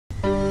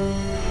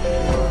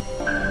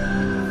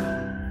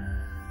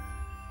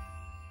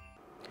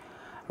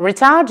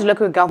Retired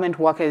local government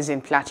workers in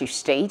Plateau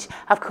State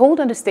have called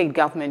on the state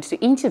government to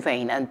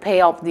intervene and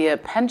pay off their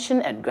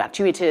pension and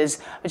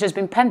gratuities, which has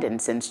been pending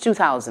since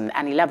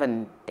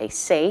 2011. They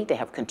say they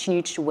have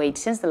continued to wait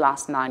since the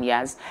last 9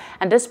 years,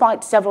 and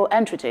despite several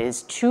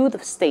entreaties to the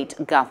state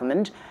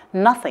government,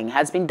 nothing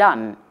has been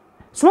done.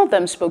 Some of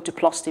them spoke to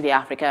Plus TV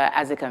Africa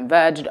as they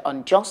converged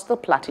on just the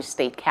Plateau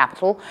State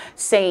capital,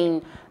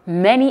 saying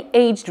many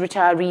aged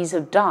retirees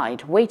have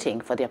died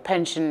waiting for their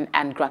pension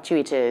and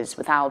gratuities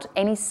without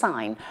any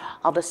sign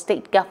of the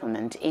state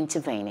government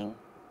intervening.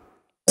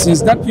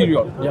 Since that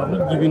period, they have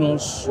not given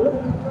us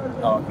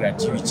our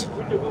gratuity,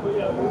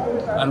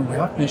 and we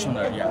have pension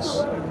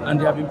arrears, and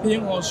they have been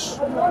paying us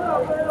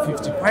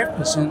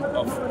 55%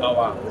 of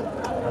our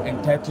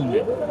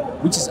entitlement,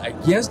 which is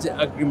against the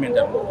agreement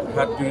that we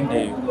had during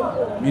the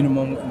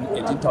minimum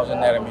 18,000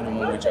 naira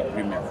minimum wage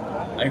agreement.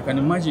 And you can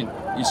imagine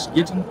it's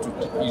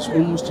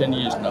almost 10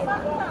 years now,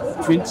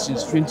 since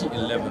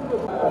 2011.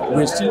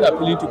 We're still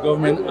appealing to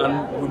government,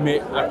 and we may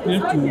appeal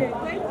to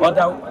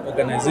other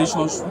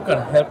organizations who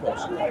can help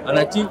us. And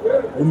I think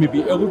we may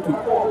be able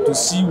to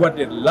see what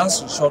the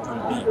last resort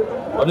will be.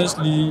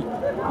 Honestly,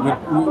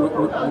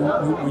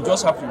 we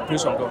just have to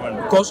impress on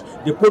government, because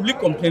the Public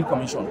Complaint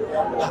Commission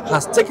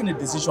has taken a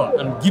decision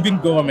and given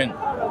government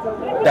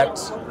that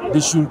they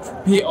should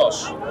pay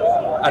us,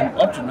 and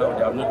up to now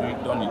they have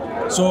not done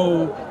it.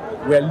 So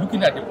we are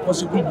looking at the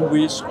possible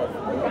ways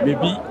of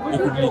maybe a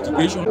good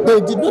litigation. They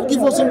did not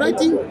give us in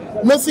writing,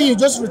 nothing. You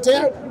just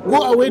retire,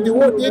 go away the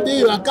whole day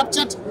you are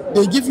captured.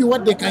 They give you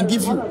what they can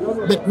give you,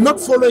 but not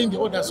following the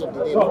orders of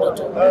the day. Not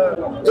at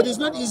all. It is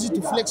not easy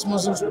to flex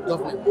muscles with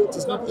government. It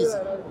is not easy.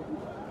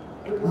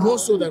 More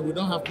so that we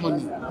don't have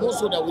money, more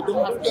so that we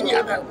don't have any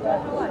other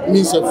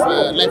means of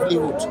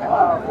livelihood.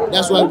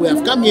 That's why we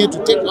have come here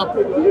to take up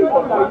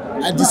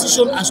a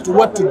decision as to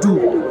what to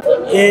do.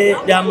 They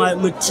are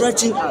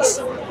maltreating us.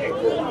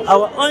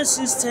 Our own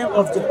system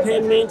of the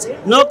payment,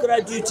 no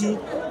gratuity,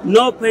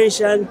 no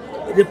pension.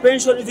 The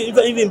pension,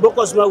 even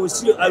Bokosma, we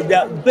still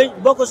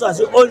Bokosma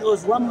has owed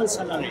us 1 month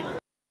salary.